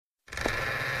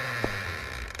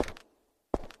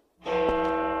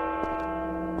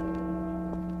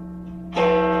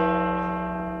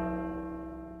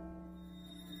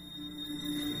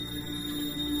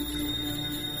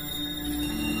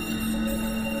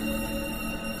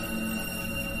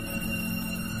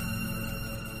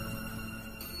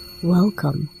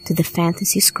Welcome to the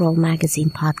Fantasy Scroll Magazine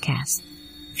podcast,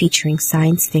 featuring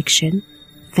science fiction,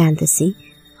 fantasy,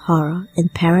 horror,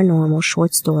 and paranormal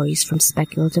short stories from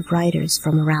speculative writers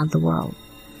from around the world.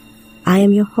 I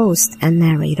am your host and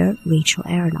narrator, Rachel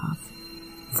Aronov.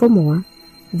 For more,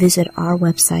 visit our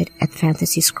website at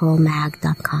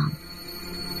fantasyscrollmag.com.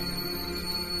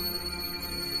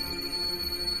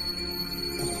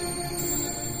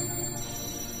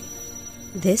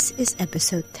 This is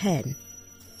episode 10.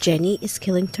 Jenny is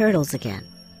Killing Turtles Again,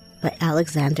 by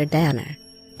Alexander Danner,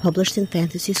 published in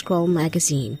Fantasy Scroll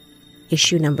Magazine,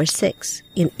 issue number 6,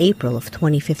 in April of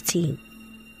 2015.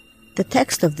 The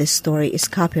text of this story is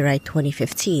copyright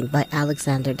 2015 by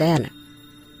Alexander Danner.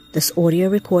 This audio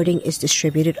recording is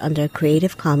distributed under a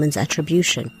Creative Commons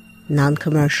Attribution,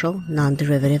 non-commercial,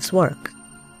 non-derivatives work.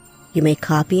 You may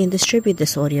copy and distribute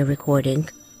this audio recording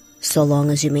so long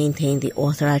as you maintain the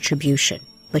author attribution,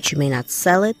 but you may not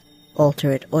sell it,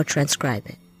 alter it, or transcribe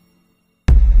it.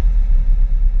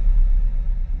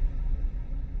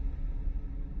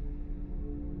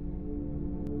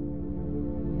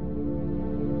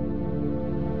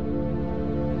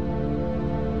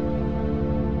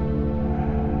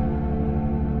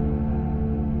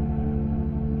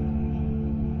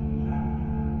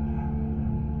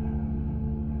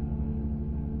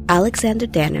 Alexander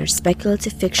Danner's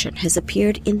speculative fiction has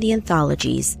appeared in the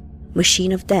anthologies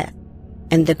Machine of Death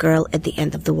and The Girl at the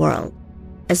End of the World,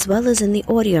 as well as in the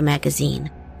audio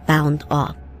magazine Bound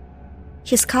Off.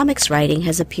 His comics writing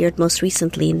has appeared most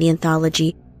recently in the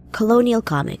anthology Colonial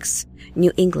Comics,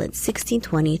 New England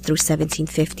 1620 through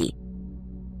 1750.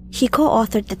 He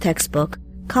co-authored the textbook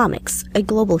Comics, A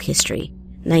Global History,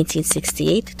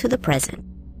 1968 to the present.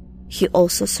 He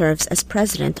also serves as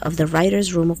president of the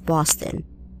Writers' Room of Boston,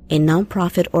 a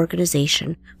non-profit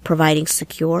organization providing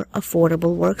secure,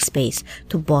 affordable workspace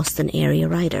to Boston area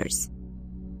writers.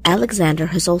 Alexander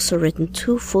has also written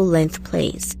 2 full-length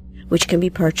plays, which can be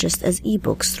purchased as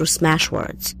ebooks through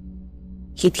Smashwords.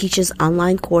 He teaches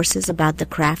online courses about the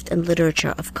craft and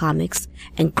literature of comics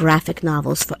and graphic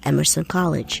novels for Emerson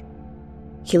College.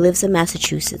 He lives in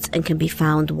Massachusetts and can be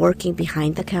found working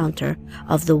behind the counter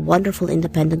of the wonderful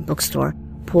independent bookstore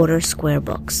Porter Square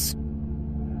Books.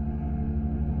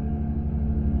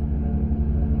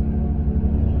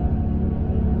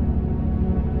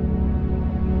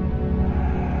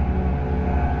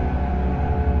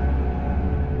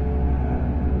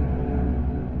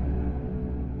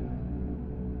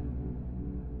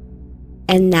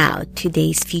 And now,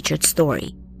 today's featured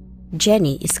story,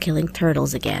 Jenny is Killing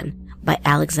Turtles Again, by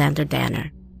Alexander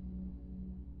Danner.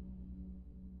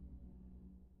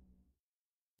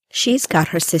 She's got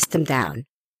her system down.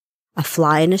 A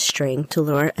fly in a string to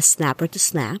lure a snapper to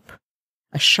snap,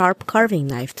 a sharp carving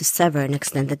knife to sever an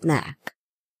extended neck.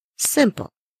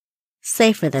 Simple.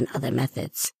 Safer than other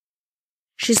methods.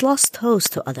 She's lost toes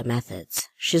to other methods.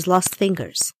 She's lost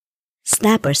fingers.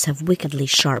 Snappers have wickedly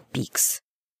sharp beaks.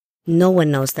 No one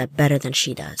knows that better than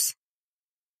she does.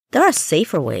 There are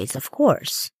safer ways, of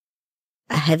course.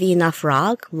 A heavy enough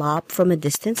rock lobbed from a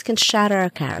distance can shatter a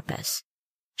carapace,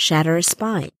 shatter a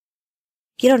spine.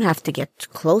 You don't have to get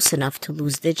close enough to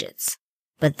lose digits,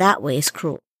 but that way is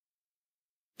cruel.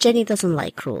 Jenny doesn't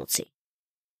like cruelty.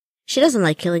 She doesn't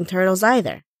like killing turtles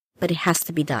either, but it has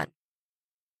to be done.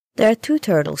 There are 2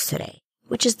 turtles today,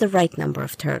 which is the right number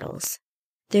of turtles.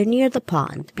 They're near the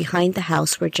pond, behind the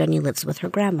house where Jenny lives with her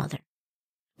grandmother,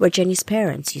 where Jenny's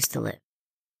parents used to live.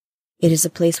 It is a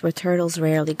place where turtles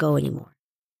rarely go anymore,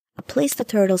 a place the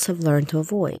turtles have learned to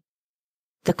avoid.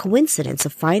 The coincidence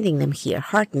of finding them here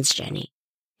heartens Jenny.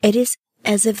 It is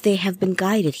as if they have been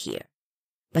guided here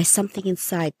by something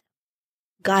inside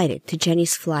them, guided to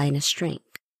Jenny's fly in a string,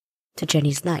 to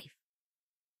Jenny's knife.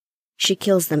 She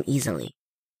kills them easily.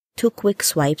 2 quick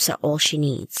swipes are all she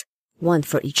needs, 1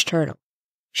 for each turtle.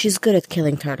 She's good at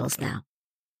killing turtles now.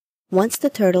 Once the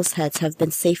turtles' heads have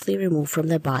been safely removed from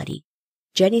their body,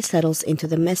 Jenny settles into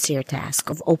the messier task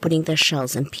of opening their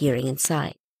shells and peering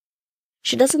inside.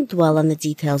 She doesn't dwell on the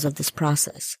details of this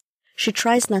process. She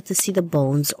tries not to see the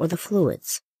bones or the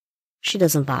fluids. She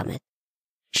doesn't vomit.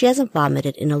 She hasn't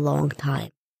vomited in a long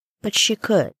time, but she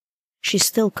could. She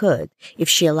still could if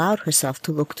she allowed herself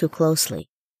to look too closely.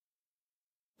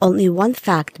 Only one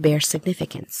fact bears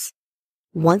significance.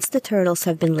 Once the turtles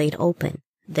have been laid open,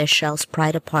 their shells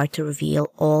pried apart to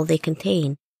reveal all they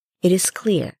contain, it is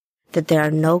clear that there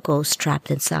are no ghosts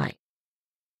trapped inside.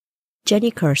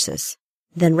 Jenny curses,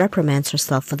 then reprimands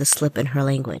herself for the slip in her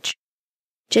language.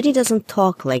 Jenny doesn't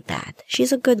talk like that.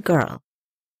 She's a good girl.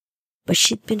 But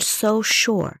she'd been so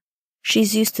sure.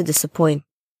 She's used to disappointment,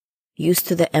 used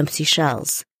to the empty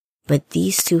shells. But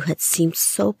these 2 had seemed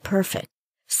so perfect,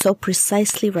 So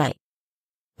precisely right.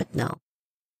 But no,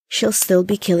 she'll still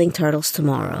be killing turtles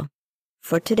tomorrow.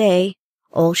 For today,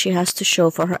 all she has to show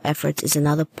for her efforts is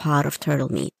another pot of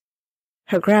turtle meat.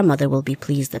 Her grandmother will be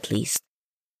pleased at least.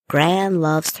 Gran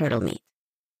loves turtle meat.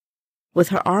 With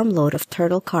her armload of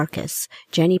turtle carcass,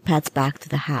 Jenny pads back to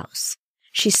the house.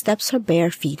 She steps her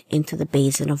bare feet into the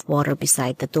basin of water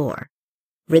beside the door,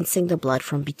 rinsing the blood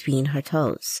from between her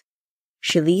toes.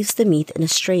 She leaves the meat in a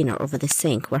strainer over the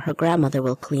sink where her grandmother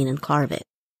will clean and carve it.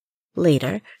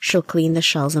 Later, she'll clean the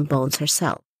shells and bones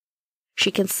herself. She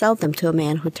can sell them to a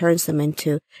man who turns them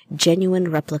into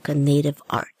genuine replica native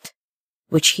art,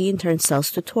 which he in turn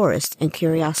sells to tourists and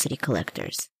curiosity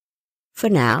collectors. For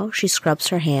now, she scrubs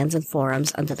her hands and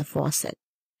forearms under the faucet,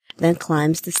 then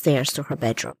climbs the stairs to her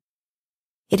bedroom.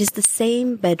 It is the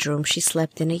same bedroom she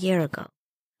slept in a year ago,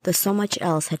 though so much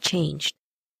else had changed.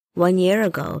 1 year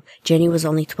ago, Jenny was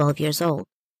only 12 years old.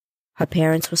 Her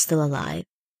parents were still alive.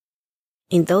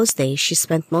 In those days, she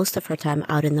spent most of her time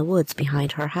out in the woods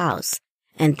behind her house,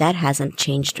 and that hasn't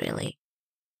changed really.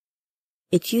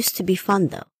 It used to be fun,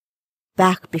 though,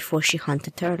 back before she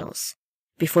hunted turtles,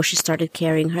 before she started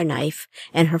carrying her knife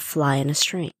and her fly on a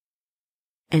string.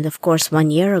 And of course,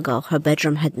 1 year ago, her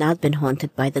bedroom had not been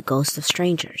haunted by the ghosts of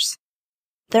strangers.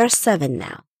 There are 7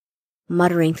 now,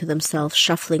 muttering to themselves,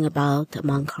 shuffling about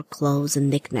among her clothes and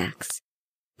knickknacks.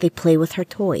 They play with her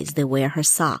toys, they wear her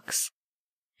socks.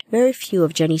 Very few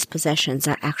of Jenny's possessions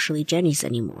are actually Jenny's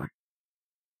anymore.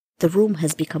 The room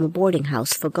has become a boarding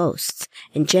house for ghosts,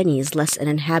 and Jenny is less an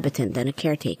inhabitant than a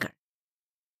caretaker.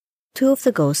 2 of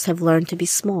the ghosts have learned to be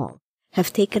small,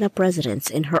 have taken up residence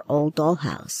in her old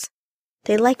dollhouse.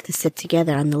 They like to sit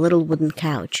together on the little wooden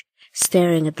couch,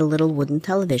 staring at the little wooden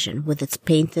television with its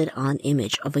painted-on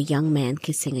image of a young man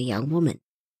kissing a young woman.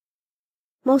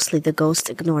 Mostly the ghosts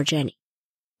ignore Jenny.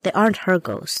 They aren't her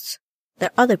ghosts.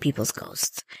 They're other people's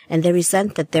ghosts, and they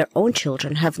resent that their own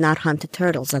children have not hunted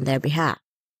turtles on their behalf.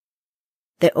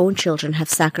 Their own children have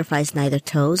sacrificed neither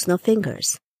toes nor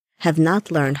fingers, have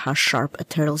not learned how sharp a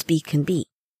turtle's beak can be.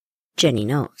 Jenny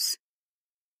knows.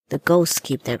 The ghosts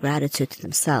keep their gratitude to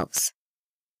themselves,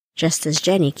 just as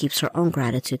Jenny keeps her own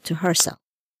gratitude to herself.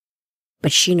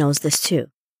 But she knows this too.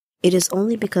 It is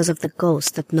only because of the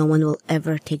ghosts that no one will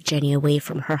ever take Jenny away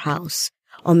from her house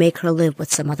or make her live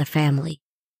with some other family.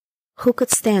 Who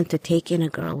could stand to take in a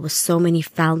girl with so many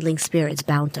foundling spirits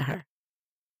bound to her?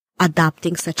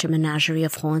 Adopting such a menagerie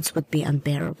of haunts would be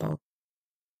unbearable.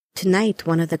 Tonight,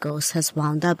 one of the ghosts has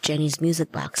wound up Jenny's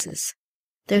music boxes.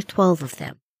 There are 12 of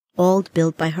them, all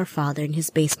built by her father in his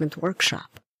basement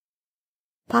workshop.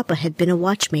 Papa had been a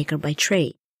watchmaker by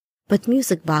trade, but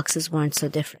music boxes weren't so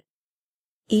different.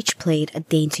 Each played a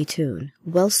dainty tune,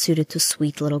 well suited to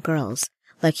sweet little girls,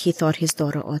 like he thought his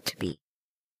daughter ought to be.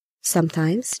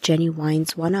 Sometimes Jenny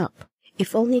winds one up,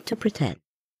 if only to pretend.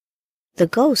 The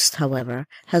ghost, however,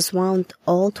 has wound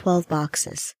all 12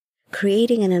 boxes,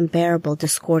 creating an unbearable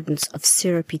discordance of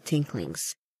syrupy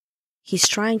tinklings. He's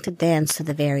trying to dance to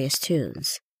the various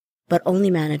tunes, but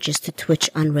only manages to twitch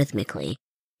unrhythmically,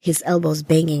 his elbows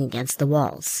banging against the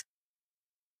walls.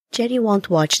 Jenny won't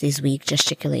watch these weak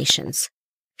gesticulations.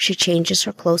 She changes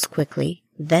her clothes quickly,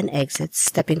 then exits,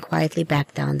 stepping quietly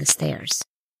back down the stairs.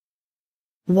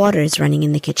 Water is running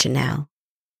in the kitchen now.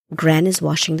 Gran is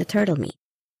washing the turtle meat.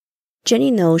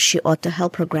 Jenny knows she ought to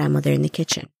help her grandmother in the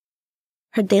kitchen.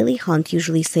 Her daily hunt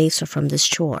usually saves her from this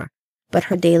chore, but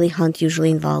her daily hunt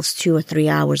usually involves 2 or 3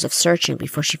 hours of searching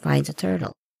before she finds a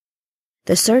turtle.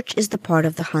 The search is the part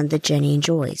of the hunt that Jenny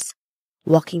enjoys.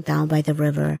 Walking down by the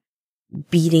river,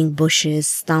 beating bushes,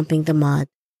 stomping the mud.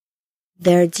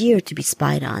 There are deer to be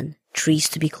spied on, trees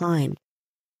to be climbed.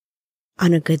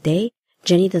 On a good day,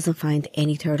 Jenny doesn't find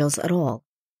any turtles at all,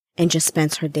 and just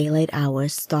spends her daylight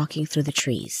hours stalking through the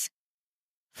trees.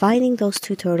 Finding those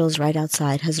 2 turtles right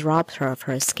outside has robbed her of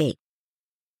her escape.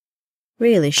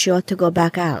 Really, she ought to go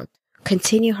back out,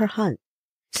 continue her hunt,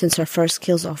 since her first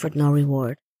kills offered no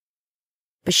reward.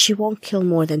 But she won't kill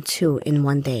more than 2 in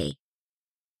one day.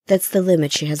 That's the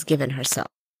limit she has given herself.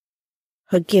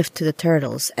 Her gift to the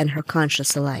turtles and her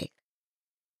conscience alike.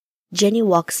 Jenny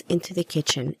walks into the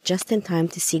kitchen just in time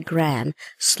to see Gran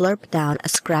slurp down a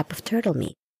scrap of turtle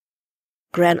meat.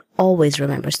 Gran always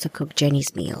remembers to cook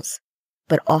Jenny's meals,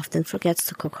 but often forgets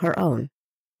to cook her own,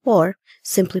 or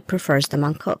simply prefers them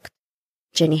uncooked.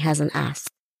 Jenny hasn't asked.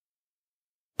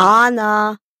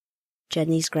 "Anna!"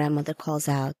 Jenny's grandmother calls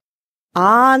out.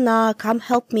 "Anna, come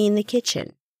help me in the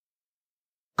kitchen."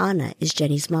 Anna is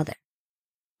Jenny's mother.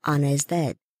 Anna is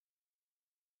dead.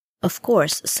 Of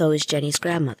course, so is Jenny's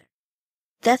grandmother.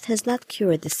 Death has not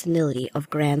cured the senility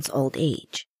of Gran's old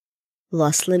age.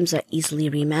 Lost limbs are easily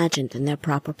reimagined in their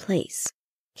proper place.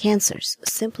 Cancer's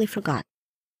simply forgotten.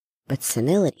 But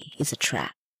senility is a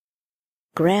trap.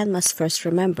 Gran must first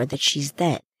remember that she's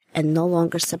dead and no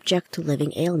longer subject to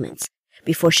living ailments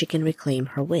before she can reclaim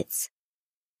her wits.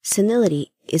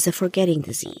 Senility is a forgetting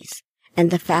disease,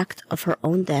 and the fact of her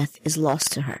own death is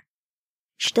lost to her.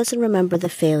 She doesn't remember the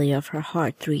failure of her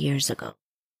heart 3 years ago.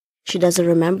 She doesn't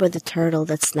remember the turtle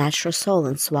that snatched her soul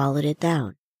and swallowed it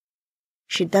down.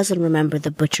 She doesn't remember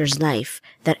the butcher's knife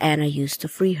that Anna used to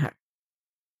free her.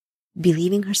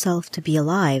 Believing herself to be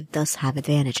alive does have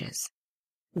advantages.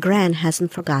 Gran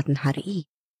hasn't forgotten how to eat.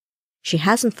 She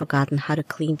hasn't forgotten how to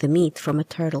clean the meat from a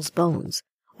turtle's bones,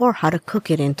 or how to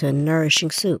cook it into a nourishing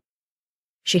soup.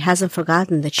 She hasn't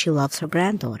forgotten that she loves her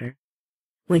granddaughter.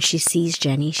 When she sees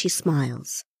Jenny, she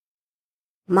smiles.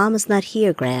 "Mama's not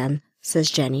here, Gran,"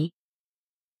 says Jenny.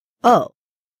 "Oh,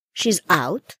 she's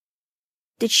out?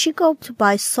 Did she go to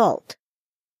buy salt?"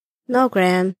 "No,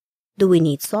 Gran. Do we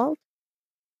need salt?"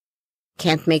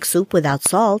 "Can't make soup without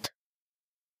salt."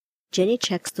 Jenny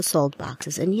checks the salt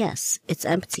boxes, and yes, it's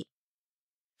empty.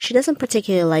 She doesn't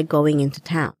particularly like going into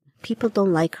town. People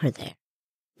don't like her there.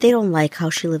 They don't like how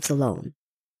she lives alone.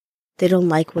 They don't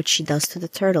like what she does to the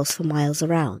turtles for miles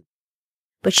around.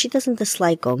 But she doesn't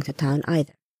dislike going to town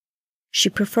either. She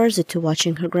prefers it to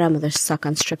watching her grandmother suck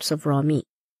on strips of raw meat.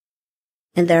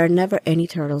 And there are never any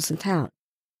turtles in town.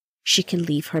 She can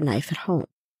leave her knife at home.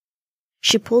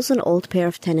 She pulls an old pair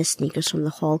of tennis sneakers from the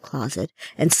hall closet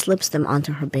and slips them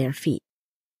onto her bare feet.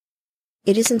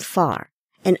 It isn't far,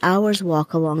 an hour's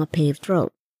walk along a paved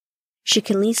road. She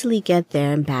can easily get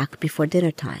there and back before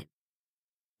dinner time.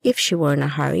 If she were in a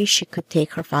hurry, she could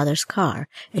take her father's car,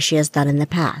 as she has done in the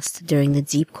past, during the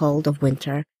deep cold of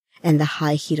winter and the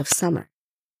high heat of summer.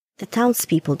 The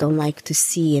townspeople don't like to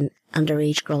see an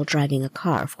underage girl driving a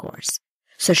car, of course,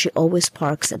 so she always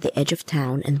parks at the edge of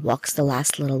town and walks the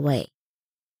last little way.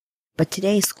 But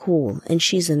today is cool, and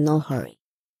she's in no hurry.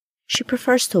 She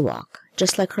prefers to walk,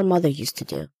 just like her mother used to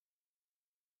do.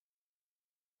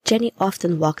 Jenny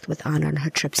often walked with Anna on her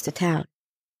trips to town.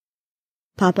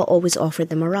 Papa always offered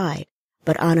them a ride,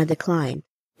 but Anna declined,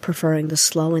 preferring the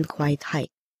slow and quiet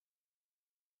hike.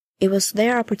 It was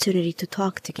their opportunity to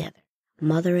talk together,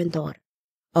 mother and daughter,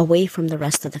 away from the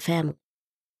rest of the family.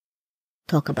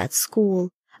 Talk about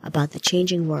school, about the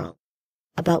changing world,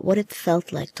 about what it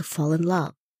felt like to fall in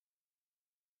love.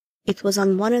 It was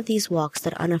on one of these walks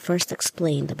that Anna first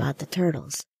explained about the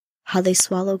turtles, how they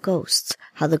swallow ghosts,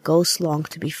 how the ghosts long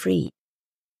to be freed.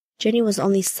 Jenny was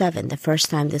only 7 the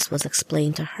first time this was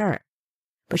explained to her,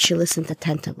 but she listened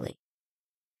attentively.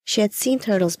 She had seen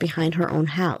turtles behind her own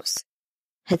house,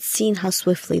 had seen how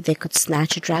swiftly they could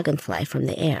snatch a dragonfly from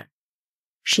the air.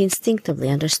 She instinctively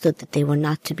understood that they were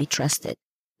not to be trusted,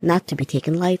 not to be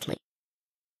taken lightly.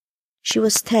 She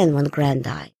was 10 when Gran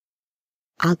died.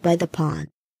 Out by the pond,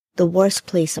 the worst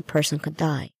place a person could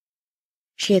die.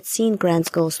 She had seen Gran's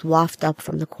ghost waft up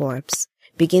from the corpse,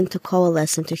 begin to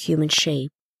coalesce into human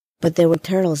shape, but there were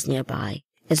turtles nearby,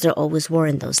 as there always were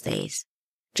in those days.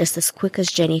 Just as quick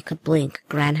as Jenny could blink,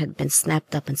 Gran had been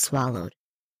snapped up and swallowed.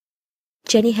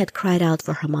 Jenny had cried out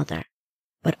for her mother,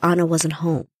 but Anna wasn't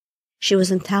home. She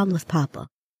was in town with Papa.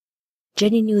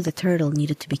 Jenny knew the turtle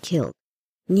needed to be killed,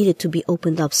 needed to be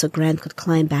opened up so Gran could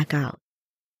climb back out.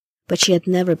 But she had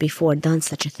never before done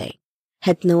such a thing,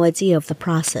 had no idea of the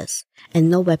process, and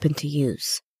no weapon to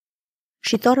use.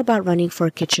 She thought about running for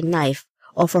a kitchen knife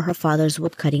or for her father's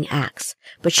wood-cutting axe,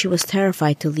 but she was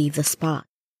terrified to leave the spot,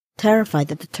 terrified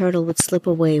that the turtle would slip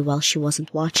away while she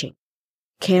wasn't watching,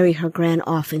 carry her Gran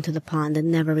off into the pond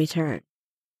and never return.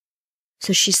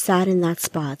 So she sat in that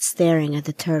spot, staring at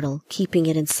the turtle, keeping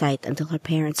it in sight until her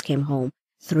parents came home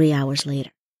 3 hours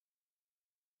later.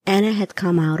 Anna had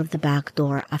come out of the back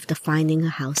door after finding the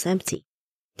house empty,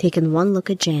 taken one look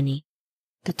at Jenny,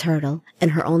 the turtle,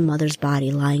 and her own mother's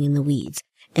body lying in the weeds,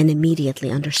 and immediately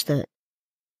understood.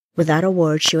 Without a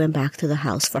word, she went back to the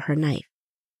house for her knife.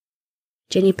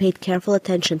 Jenny paid careful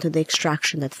attention to the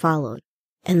extraction that followed,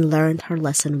 and learned her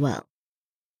lesson well.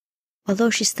 Although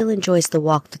she still enjoys the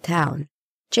walk to town,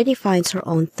 Jenny finds her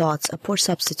own thoughts a poor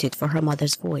substitute for her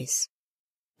mother's voice,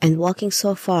 and walking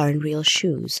so far in real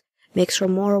shoes makes her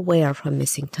more aware of her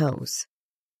missing toes.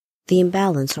 The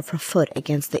imbalance of her foot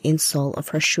against the insole of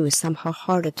her shoe is somehow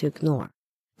harder to ignore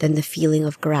than the feeling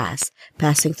of grass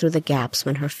passing through the gaps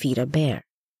when her feet are bare.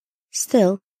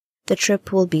 Still, the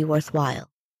trip will be worthwhile.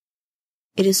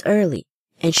 It is early,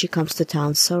 and she comes to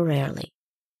town so rarely.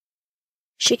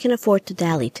 She can afford to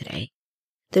dally today.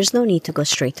 There's no need to go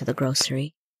straight to the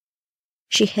grocery.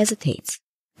 She hesitates,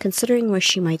 considering where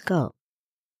she might go.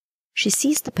 She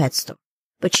sees the pet store,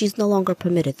 but she's no longer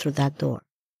permitted through that door.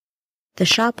 The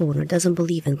shop owner doesn't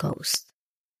believe in ghosts.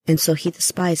 and so he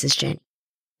despises Jenny,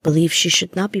 believes she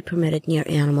should not be permitted near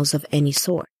animals of any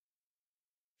sort.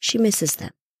 She misses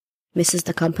them, misses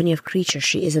the company of creatures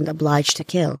she isn't obliged to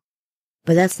kill,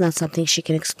 but that's not something she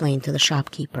can explain to the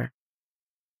shopkeeper.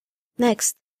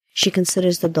 Next, she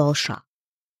considers the doll shop.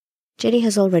 Jenny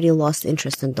has already lost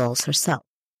interest in dolls herself,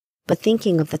 but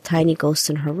thinking of the tiny ghost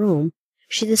in her room,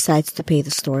 she decides to pay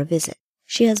the store a visit.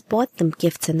 She has bought them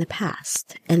gifts in the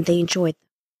past, and they enjoyed them,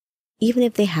 even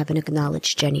if they haven't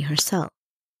acknowledged Jenny herself.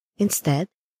 Instead,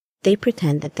 they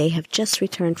pretend that they have just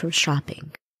returned from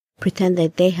shopping, pretend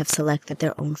that they have selected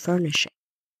their own furnishing.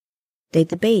 They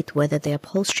debate whether the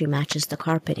upholstery matches the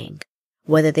carpeting,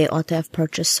 whether they ought to have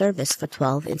purchased service for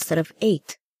 12 instead of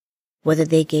 8, whether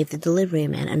they gave the delivery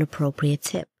man an appropriate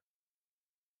tip.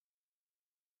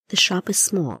 The shop is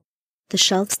small, the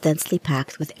shelves densely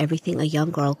packed with everything a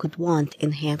young girl could want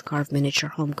in hand-carved miniature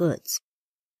home goods,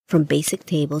 from basic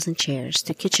tables and chairs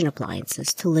to kitchen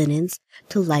appliances to linens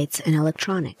to lights and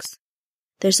electronics.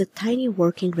 There's a tiny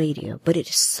working radio, but it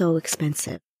is so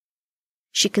expensive.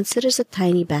 She considers a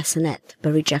tiny bassinet,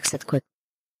 but rejects it quickly.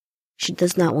 She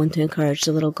does not want to encourage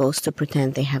the little ghosts to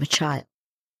pretend they have a child.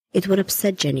 It would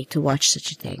upset Jenny to watch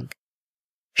such a thing.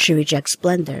 She rejects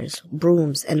blenders,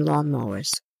 brooms, and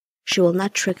lawnmowers. She will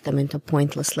not trick them into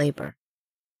pointless labor.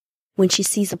 When she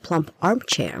sees a plump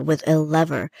armchair with a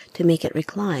lever to make it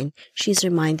recline, she is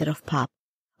reminded of Pop,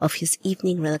 of his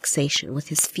evening relaxation with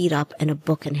his feet up and a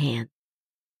book in hand.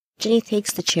 Jenny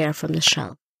takes the chair from the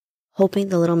shelf, hoping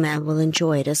the little man will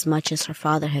enjoy it as much as her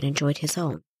father had enjoyed his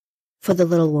own. For the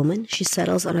little woman, she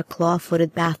settles on a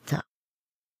claw-footed bathtub.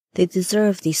 They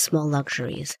deserve these small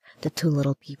luxuries, the two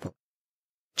little people.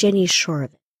 Jenny is sure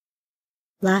of it.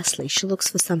 Lastly, she looks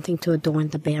for something to adorn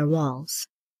the bare walls.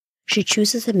 She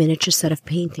chooses a miniature set of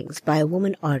paintings by a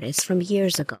woman artist from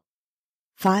years ago.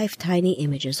 5 tiny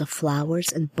images of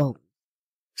flowers and bones,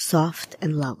 soft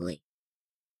and lovely.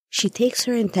 She takes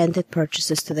her intended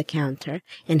purchases to the counter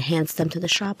and hands them to the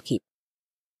shopkeeper.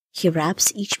 He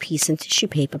wraps each piece in tissue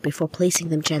paper before placing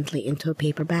them gently into a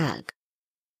paper bag.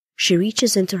 She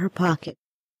reaches into her pocket,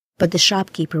 but the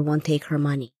shopkeeper won't take her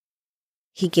money.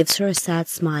 He gives her a sad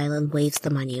smile and waves the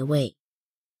money away.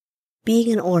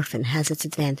 Being an orphan has its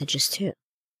advantages too.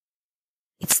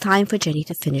 It's time for Jenny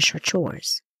to finish her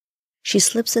chores. She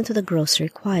slips into the grocery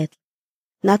quietly,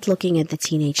 not looking at the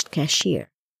teenaged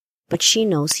cashier, but she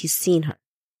knows he's seen her.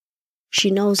 She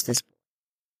knows this boy.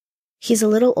 He's a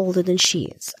little older than she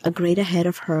is, a grade ahead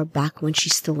of her back when she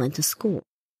still went to school.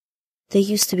 They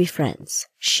used to be friends,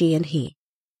 she and he,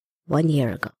 1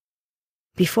 year ago,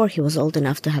 before he was old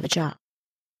enough to have a job,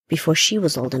 before she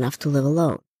was old enough to live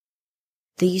alone.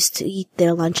 They used to eat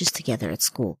their lunches together at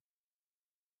school.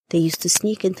 They used to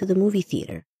sneak into the movie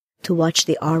theater to watch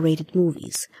the R-rated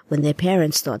movies when their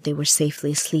parents thought they were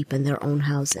safely asleep in their own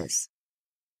houses.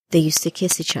 They used to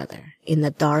kiss each other in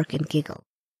the dark and giggle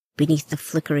beneath the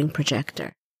flickering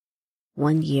projector,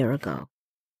 1 year ago.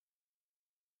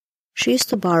 She used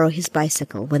to borrow his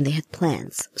bicycle when they had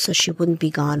plans, so she wouldn't be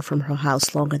gone from her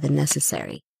house longer than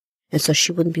necessary, and so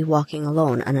she wouldn't be walking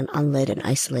alone on an unlit and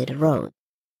isolated road.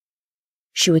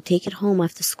 She would take it home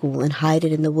after school and hide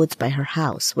it in the woods by her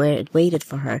house, where it waited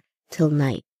for her till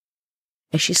night.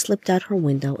 As she slipped out her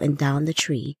window and down the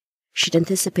tree, she'd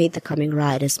anticipate the coming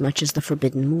ride as much as the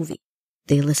forbidden movie,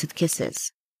 the illicit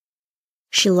kisses.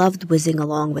 She loved whizzing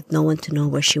along with no one to know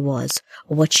where she was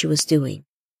or what she was doing,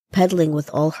 pedaling with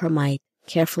all her might,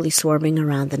 carefully swerving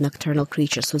around the nocturnal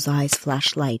creatures whose eyes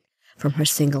flashed light from her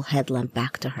single headlamp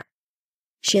back to her.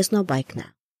 She has no bike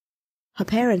now. Her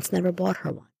parents never bought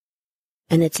her one,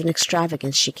 and it's an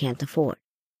extravagance she can't afford.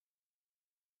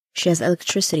 She has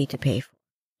electricity to pay for,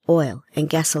 oil and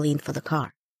gasoline for the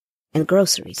car, and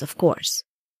groceries, of course.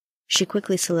 She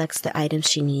quickly selects the items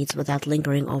she needs without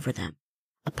lingering over them.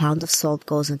 A pound of salt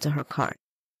goes into her cart,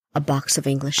 a box of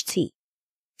English tea,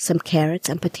 some carrots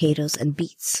and potatoes and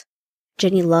beets.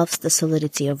 Jenny loves the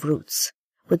solidity of roots,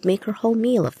 would make her whole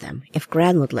meal of them if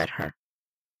Gran would let her.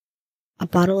 A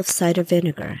bottle of cider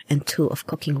vinegar and 2 of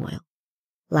cooking oil.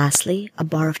 Lastly, a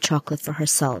bar of chocolate for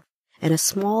herself and a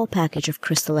small package of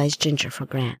crystallized ginger for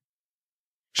Gran.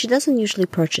 She doesn't usually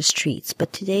purchase treats,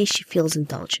 but today she feels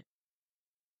indulgent.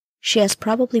 She has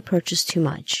probably purchased too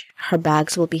much. Her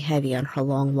bags will be heavy on her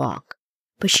long walk,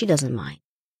 but she doesn't mind.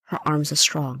 Her arms are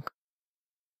strong.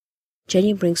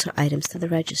 Jenny brings her items to the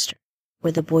register,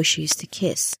 where the boy she used to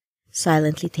kiss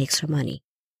silently takes her money.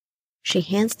 She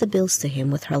hands the bills to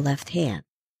him with her left hand,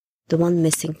 the one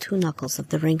missing 2 knuckles of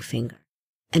the ring finger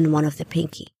and 1 of the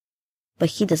pinky,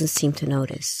 but he doesn't seem to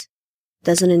notice,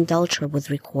 doesn't indulge her with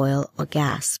recoil or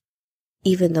gasp,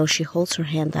 even though she holds her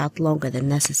hand out longer than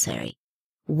necessary,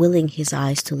 willing his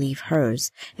eyes to leave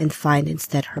hers and find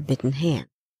instead her bitten hand.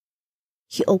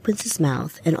 He opens his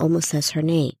mouth and almost says her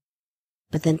name,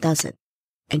 but then doesn't,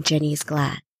 and Jenny is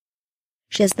glad.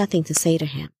 She has nothing to say to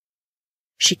him.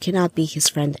 She cannot be his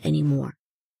friend anymore.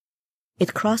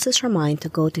 It crosses her mind to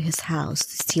go to his house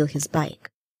to steal his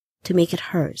bike, to make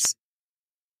it hers.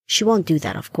 She won't do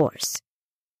that, of course.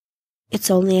 It's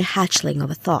only a hatchling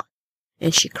of a thought,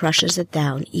 and she crushes it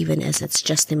down even as it's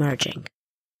just emerging.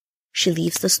 She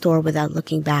leaves the store without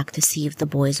looking back to see if the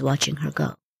boy is watching her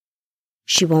go.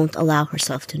 She won't allow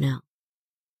herself to know.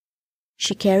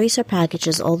 She carries her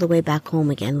packages all the way back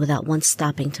home again without once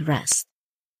stopping to rest.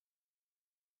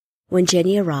 When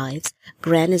Jenny arrives,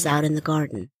 Gran is out in the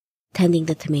garden, tending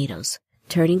the tomatoes,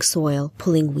 turning soil,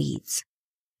 pulling weeds.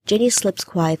 Jenny slips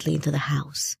quietly into the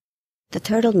house. The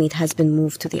turtle meat has been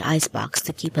moved to the icebox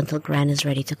to keep until Gran is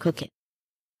ready to cook it.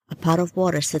 A pot of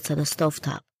water sits on the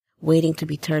stovetop, waiting to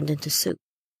be turned into soup.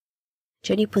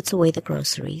 Jenny puts away the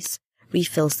groceries,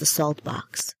 refills the salt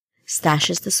box,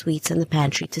 stashes the sweets in the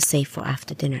pantry to save for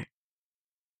after dinner.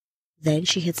 Then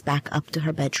she heads back up to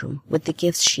her bedroom with the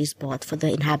gifts she's bought for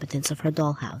the inhabitants of her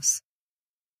dollhouse.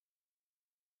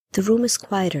 The room is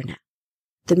quieter now,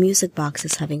 the music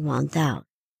boxes having wound down,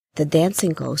 the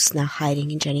dancing ghost now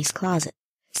hiding in Jenny's closet,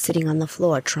 sitting on the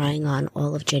floor trying on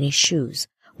all of Jenny's shoes,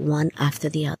 one after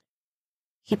the other.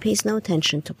 He pays no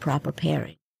attention to proper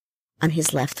pairing. On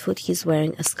his left foot he's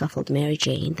wearing a scuffled Mary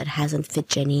Jane that hasn't fit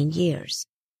Jenny in years.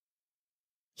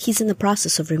 He's in the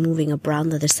process of removing a brown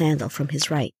leather sandal from his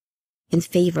right, in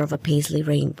favor of a paisley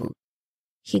rain boot.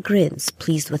 He grins,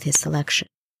 pleased with his selection.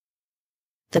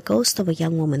 The ghost of a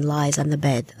young woman lies on the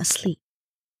bed, asleep.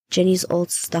 Jenny's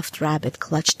old stuffed rabbit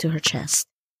clutched to her chest.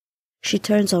 She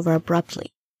turns over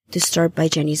abruptly, disturbed by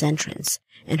Jenny's entrance,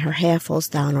 and her hair falls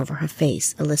down over her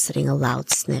face, eliciting a loud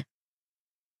sniff.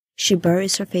 She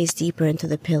buries her face deeper into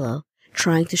the pillow,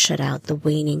 trying to shut out the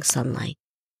waning sunlight.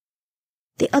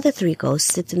 The other three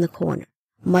ghosts sit in the corner,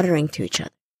 muttering to each other.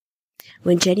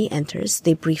 When Jenny enters,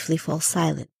 they briefly fall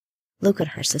silent, look at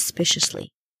her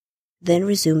suspiciously, then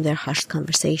resume their hushed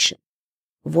conversation,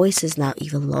 voices now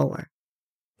even lower.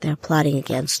 They're plotting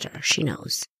against her, she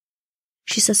knows.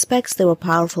 She suspects they were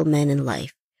powerful men in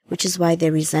life, which is why they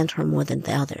resent her more than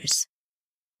the others.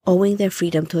 Owing their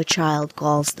freedom to a child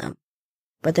galls them,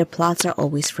 but their plots are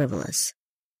always frivolous.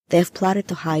 They have plotted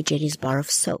to hide Jenny's bar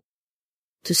of soap,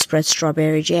 to spread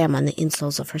strawberry jam on the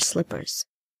insoles of her slippers.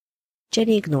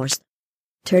 Jenny ignores them,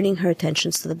 turning her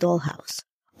attentions to the dollhouse,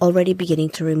 already beginning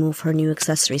to remove her new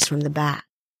accessories from the bag,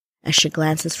 as she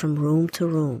glances from room to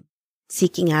room,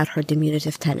 seeking out her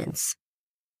diminutive tenants.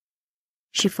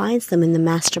 She finds them in the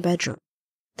master bedroom.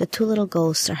 The two little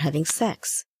ghosts are having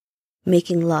sex,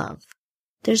 making love.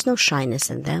 There's no shyness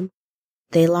in them.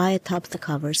 They lie atop the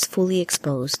covers, fully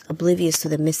exposed, oblivious to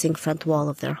the missing front wall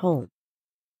of their home.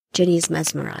 Jenny is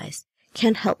mesmerized,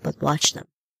 can't help but watch them.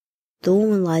 The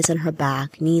woman lies on her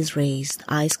back, knees raised,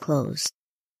 eyes closed.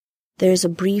 There is a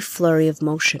brief flurry of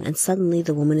motion, and suddenly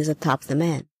the woman is atop the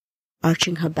man,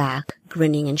 arching her back,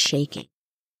 grinning and shaking.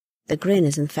 The grin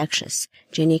is infectious.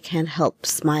 Jenny can't help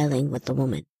smiling with the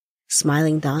woman,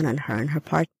 smiling down on her and her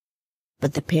partner.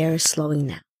 But the pair is slowing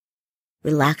now,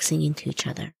 relaxing into each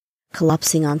other,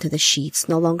 collapsing onto the sheets,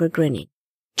 no longer grinning,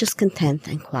 just content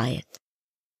and quiet.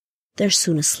 They're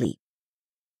soon asleep.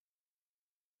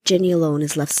 Jenny alone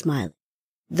is left smiling,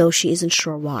 though she isn't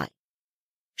sure why.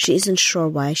 She isn't sure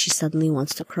why she suddenly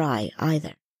wants to cry,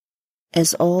 either,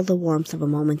 as all the warmth of a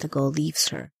moment ago leaves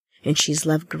her, and she's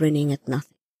left grinning at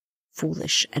nothing,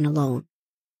 foolish and alone.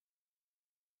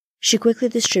 She quickly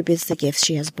distributes the gifts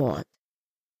she has bought.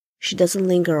 She doesn't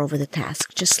linger over the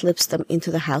task, just slips them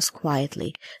into the house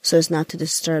quietly so as not to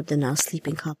disturb the now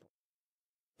sleeping couple.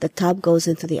 The tub goes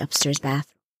into the upstairs bathroom.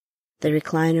 The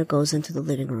recliner goes into the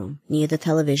living room, near the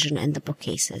television and the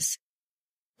bookcases.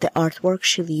 The artwork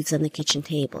she leaves on the kitchen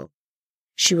table.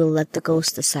 She will let the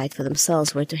ghosts decide for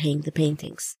themselves where to hang the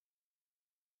paintings.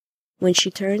 When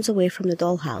she turns away from the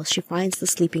dollhouse, she finds the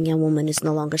sleeping young woman is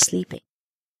no longer sleeping.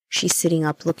 She's sitting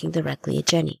up looking directly at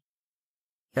Jenny.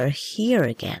 "You're here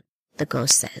again," the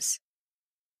ghost says.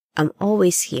 "I'm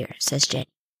always here," says Jenny.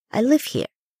 "I live here."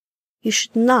 "You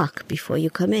should knock before you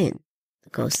come in,"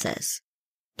 the ghost says.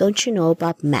 "Don't you know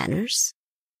about manners?"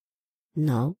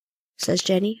 "No," says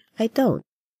Jenny, "I don't."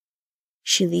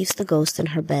 She leaves the ghost in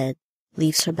her bed,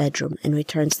 leaves her bedroom, and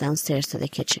returns downstairs to the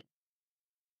kitchen.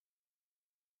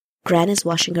 Gran is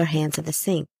washing her hands at the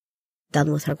sink,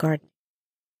 done with her gardening.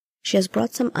 She has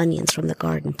brought some onions from the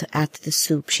garden to add to the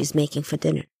soup she's making for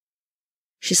dinner.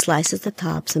 She slices the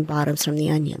tops and bottoms from the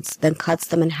onions, then cuts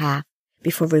them in half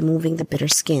before removing the bitter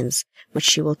skins, which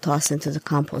she will toss into the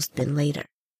compost bin later.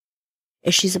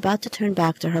 As she's about to turn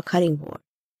back to her cutting board,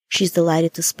 she's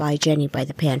delighted to spy Jenny by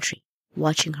the pantry,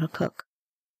 watching her cook.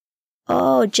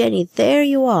 "Oh, Jenny, there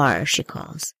you are," she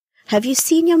calls. "Have you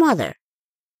seen your mother?"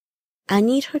 "I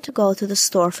need her to go to the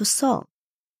store for salt."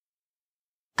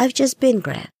 "I've just been,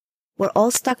 Gran. We're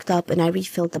all stocked up and I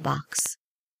refilled the box."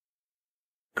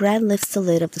 Gran lifts the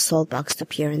lid of the salt box to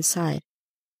peer inside.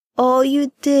 "Oh,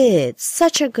 you did!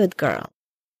 Such a good girl."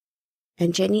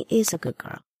 And Jenny is a good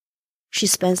girl. She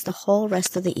spends the whole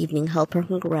rest of the evening helping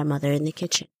her grandmother in the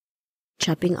kitchen,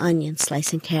 chopping onions,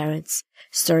 slicing carrots,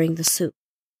 stirring the soup.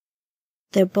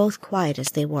 They're both quiet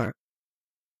as they work.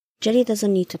 Jenny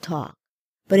doesn't need to talk,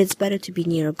 but it's better to be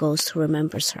near a ghost who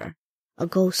remembers her, a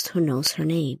ghost who knows her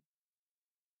name.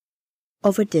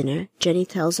 Over dinner, Jenny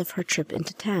tells of her trip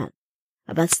into town,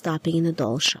 about stopping in the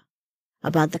doll shop,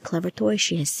 about the clever toy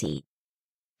she has seen.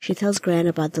 She tells Gran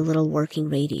about the little working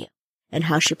radio, and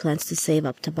how she plans to save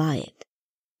up to buy it.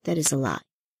 That is a lie,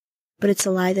 but it's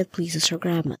a lie that pleases her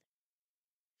grandmother.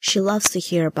 She loves to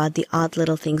hear about the odd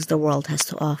little things the world has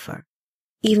to offer,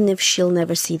 even if she'll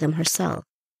never see them herself.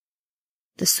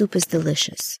 The soup is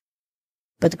delicious,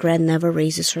 but Gran never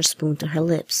raises her spoon to her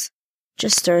lips,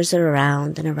 just stirs it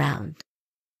around and around.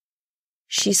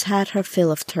 She's had her fill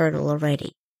of turtle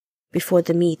already, before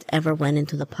the meat ever went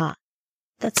into the pot.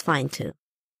 That's fine too.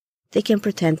 They can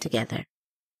pretend together.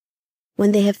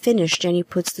 When they have finished, Jenny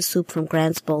puts the soup from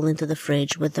Gran's bowl into the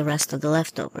fridge with the rest of the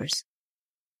leftovers.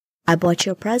 "I bought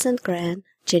you a present, Gran,"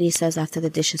 Jenny says after the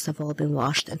dishes have all been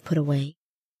washed and put away.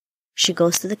 She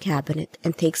goes to the cabinet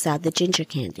and takes out the ginger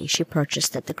candy she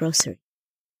purchased at the grocery.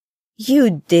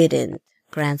 "You didn't,"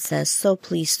 Gran says, so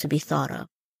pleased to be thought of.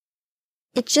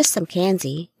 "It's just some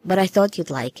candy, but I thought you'd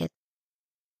like it."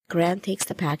 Gran takes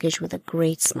the package with a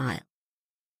great smile.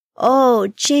 "Oh,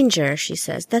 ginger," she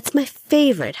says, "that's my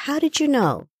favorite. How did you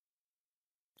know?"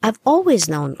 "I've always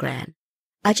known, Gran.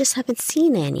 I just haven't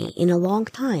seen any in a long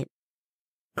time."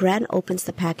 Gran opens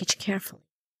the package carefully,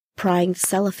 prying the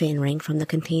cellophane ring from the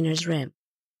container's rim.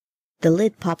 The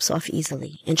lid pops off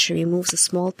easily, and she removes a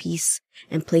small piece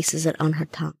and places it on her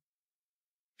tongue.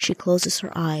 She closes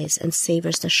her eyes and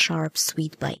savors the sharp,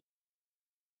 sweet bite.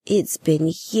 "It's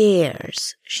been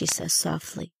years," she says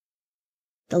softly.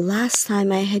 "The last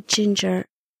time I had ginger—"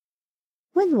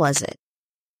 "When was it?"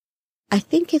 "I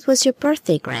think it was your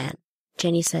birthday, Gran,"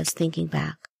 Jenny says, thinking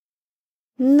back.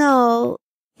 "No,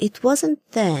 it wasn't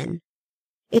then.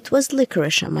 It was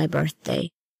licorice on my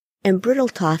birthday, and brittle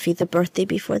toffee the birthday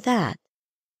before that.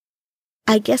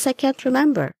 I guess I can't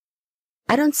remember.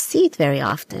 I don't see it very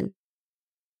often.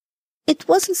 It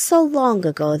wasn't so long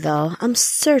ago, though, I'm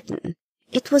certain.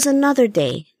 It was another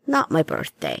day, not my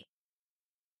birthday.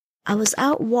 I was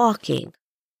out walking.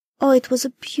 Oh, it was a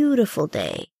beautiful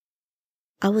day.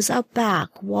 I was out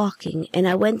back walking, and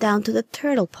I went down to the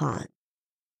turtle pond.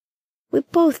 We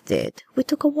both did. We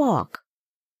took a walk.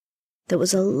 There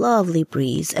was a lovely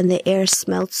breeze, and the air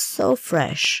smelled so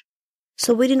fresh,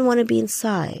 so we didn't want to be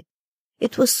inside.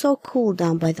 It was so cool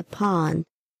down by the pond,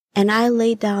 and I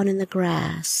lay down in the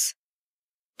grass."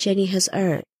 Jenny has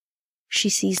erred. She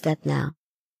sees that now.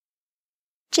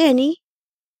 "Jenny,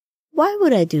 why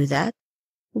would I do that?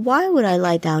 Why would I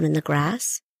lie down in the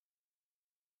grass?"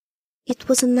 "It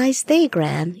was a nice day,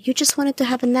 Gran. You just wanted to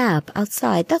have a nap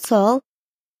outside, that's all."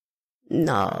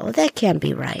 "No, that can't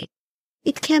be right.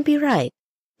 It can't be right.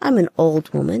 I'm an old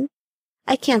woman.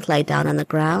 I can't lie down on the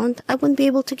ground. I wouldn't be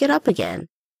able to get up again."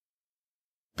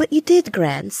 "But you did,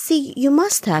 Gran. See, you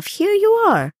must have. Here you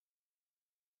are."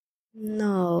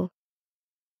 "No,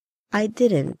 I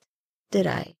didn't, did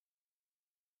I?"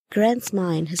 Gran's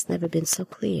mind has never been so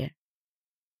clear.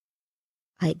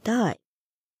 "I died."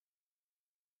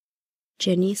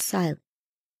 Jenny is silent.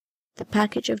 The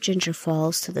package of ginger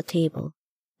falls to the table,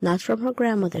 not from her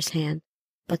grandmother's hand,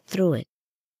 but through it.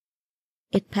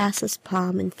 It passes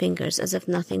palm and fingers as if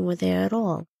nothing were there at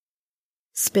all,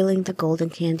 spilling the golden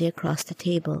candy across the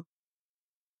table.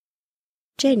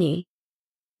 "Jenny,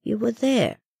 you were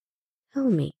there. Tell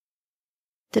me,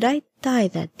 did I die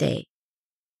that day?"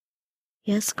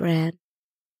 "Yes, Gran."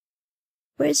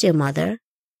 "Where's your mother?"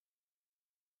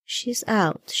 "She's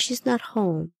out. She's not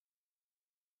home."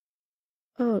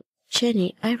 "Oh,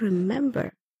 Jenny, I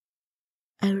remember.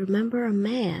 I remember a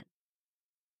man.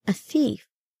 A thief."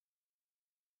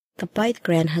 The bite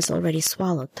Gran has already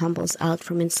swallowed tumbles out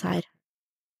from inside her.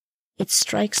 It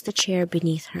strikes the chair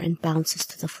beneath her and bounces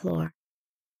to the floor.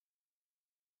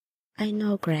 "I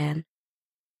know, Gran."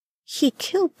 "He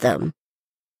killed them."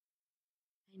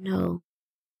 "I know."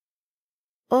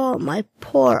 "Oh, my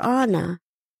poor Anna."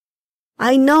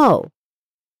 "I know."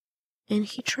 and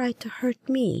he tried to hurt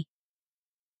me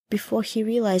before he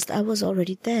realized I was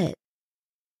already dead.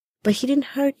 But he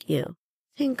didn't hurt you.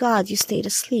 Thank God you stayed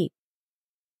asleep."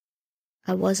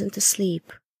 "I wasn't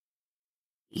asleep.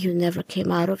 You never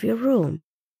came out of your room."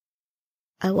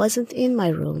 "I wasn't in my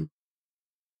room."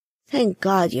 "Thank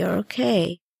God you're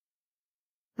okay."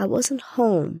 "I wasn't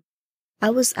home. I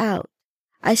was out.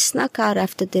 I snuck out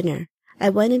after dinner. I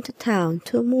went into town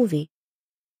to a movie."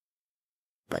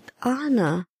 "But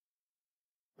Anna,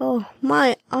 oh,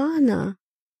 my Anna."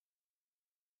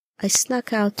 "I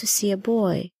snuck out to see a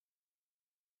boy.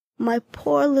 My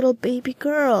poor little baby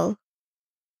girl.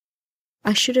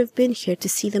 I should have been here to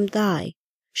see them die,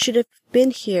 should have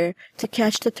been here to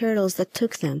catch the turtles that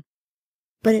took them.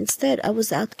 But instead I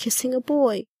was out kissing a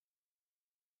boy."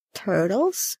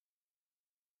 "Turtles?"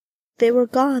 "They were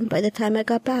gone by the time I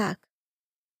got back.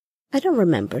 I don't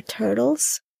remember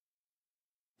turtles.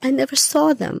 I never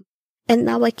saw them, and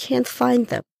now I can't find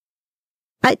them.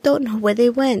 I don't know where they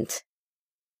went."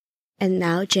 And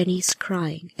now Jenny is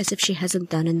crying as if she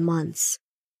hasn't done in months.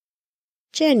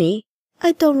 "Jenny,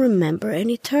 I don't remember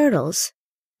any turtles.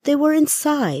 They were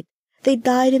inside. They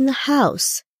died in the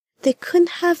house. There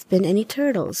couldn't have been any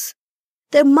turtles.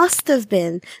 There must have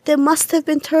been. There must have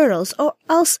been turtles, or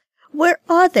else where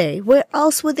are they? Where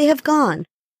else would they have gone?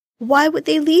 Why would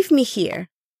they leave me here?"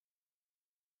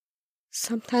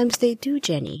 "Sometimes they do,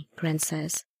 Jenny," Gran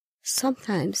says.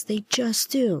 "Sometimes they just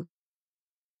do.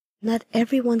 Not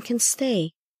everyone can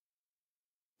stay."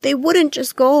 "They wouldn't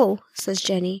just go," says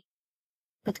Jenny.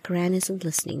 But Gran isn't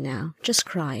listening now, just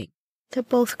crying.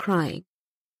 They're both crying.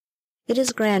 It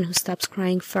is Gran who stops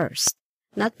crying first,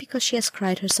 not because she has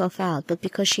cried herself out, but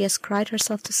because she has cried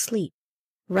herself to sleep,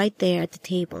 right there at the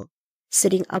table,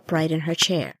 sitting upright in her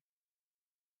chair.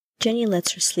 Jenny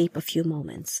lets her sleep a few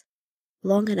moments,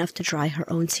 long enough to dry her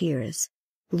own tears,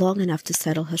 long enough to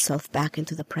settle herself back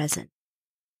into the present.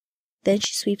 Then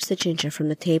she sweeps the ginger from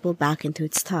the table back into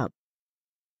its tub.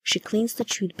 She cleans the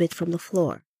chewed bit from the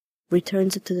floor,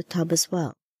 returns it to the tub as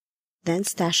well, then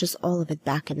stashes all of it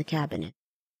back in the cabinet.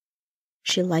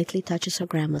 She lightly touches her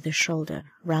grandmother's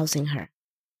shoulder, rousing her.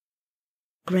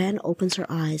 Gran opens her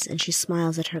eyes and she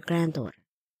smiles at her granddaughter.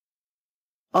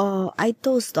 "Oh, I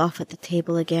dozed off at the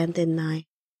table again, didn't I?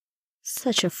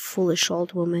 Such a foolish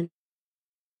old woman.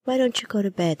 Why don't you go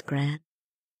to bed, Gran?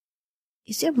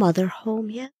 Is your mother home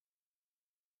yet?"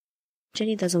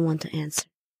 Jenny doesn't want to answer,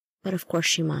 but of course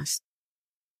she must.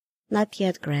 "Not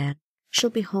yet, Gran. She'll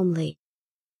be home late."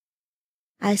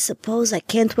 "I suppose I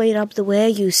can't wait up the way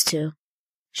I used to.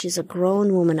 She's a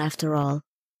grown woman after all.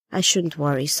 I shouldn't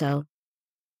worry so."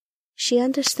 "She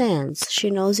understands. She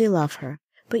knows you love her,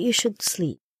 but you should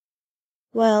sleep."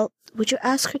 "Well, would you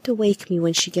ask her to wake me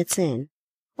when she gets in?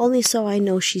 Only so I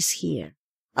know she's here.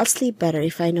 I'll sleep better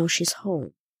if I know she's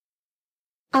home."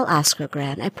 "I'll ask her,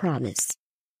 Gran, I promise."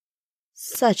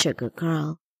 "Such a good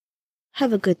girl.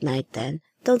 Have a good night, then.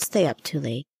 Don't stay up too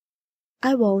late."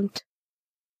 "I won't."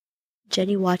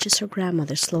 Jenny watches her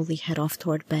grandmother slowly head off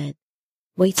toward bed,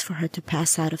 waits for her to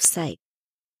pass out of sight.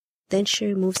 Then she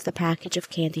removes the package of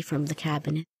candy from the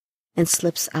cabinet and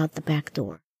slips out the back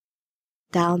door,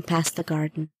 down past the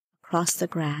garden, across the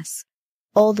grass,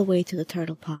 all the way to the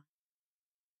turtle pond.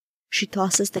 She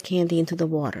tosses the candy into the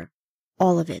water,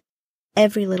 all of it,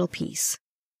 every little piece.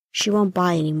 She won't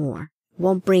buy any more,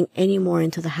 won't bring any more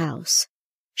into the house.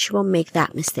 She won't make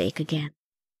that mistake again.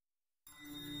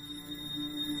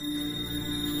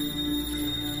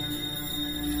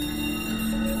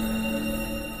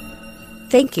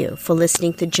 Thank you for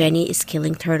listening to Jenny is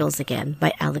Killing Turtles Again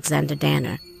by Alexander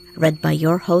Danner, read by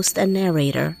your host and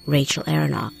narrator, Rachel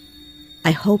Aronov.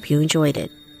 I hope you enjoyed it.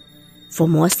 For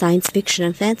more science fiction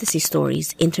and fantasy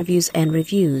stories, interviews, and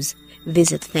reviews,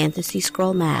 visit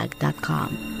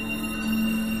fantasyscrollmag.com.